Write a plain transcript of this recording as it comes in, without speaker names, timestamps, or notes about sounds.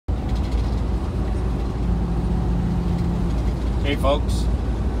Hey folks,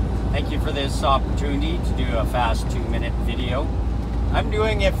 thank you for this opportunity to do a fast 2-minute video. I'm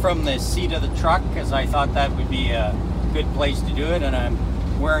doing it from the seat of the truck because I thought that would be a good place to do it, and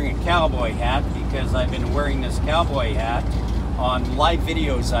I'm wearing a cowboy hat because I've been wearing this cowboy hat on live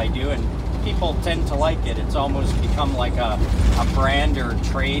videos I do, and people tend to like it. It's almost become like a brand or a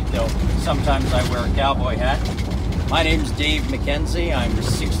trade, though sometimes I wear a cowboy hat. My name's Dave MacKenzie. I'm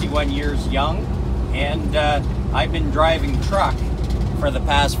 61 years young, and I've been driving truck for the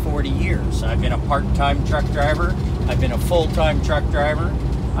past 40 years. I've been a part-time truck driver. I've been a full-time truck driver.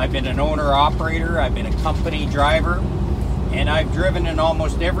 I've been an owner-operator. I've been a company driver. And I've driven in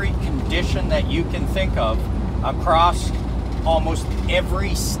almost every condition that you can think of across almost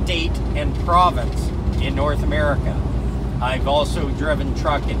every state and province in North America. I've also driven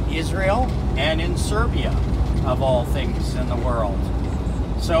truck in Israel and in Serbia, of all things in the world.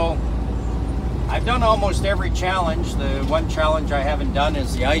 So I've done almost every challenge. The one challenge I haven't done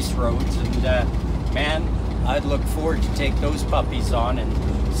is the ice roads, and man, I'd look forward to take those puppies on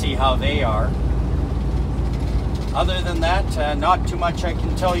and see how they are. Other than that, not too much I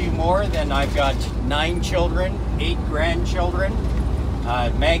can tell you more than I've got 9 children, 8 grandchildren,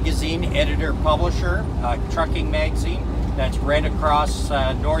 magazine editor, publisher, trucking magazine that's read across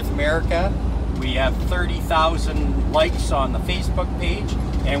North America. We have 30,000 likes on the Facebook page,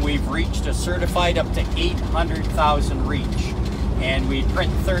 and we've reached a certified up to 800,000 reach. And we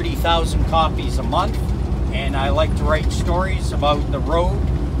print 30,000 copies a month, and I like to write stories about the road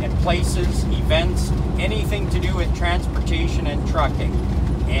and places, events, anything to do with transportation and trucking.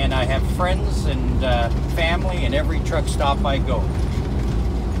 And I have friends and family in every truck stop I go.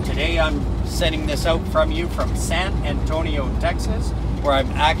 Today I'm sending this out from you from San Antonio, Texas, where I'm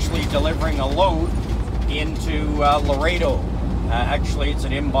actually delivering a load into Laredo. Actually, it's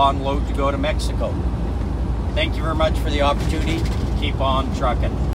an inbound load to go to Mexico. Thank you very much for the opportunity. Keep on trucking.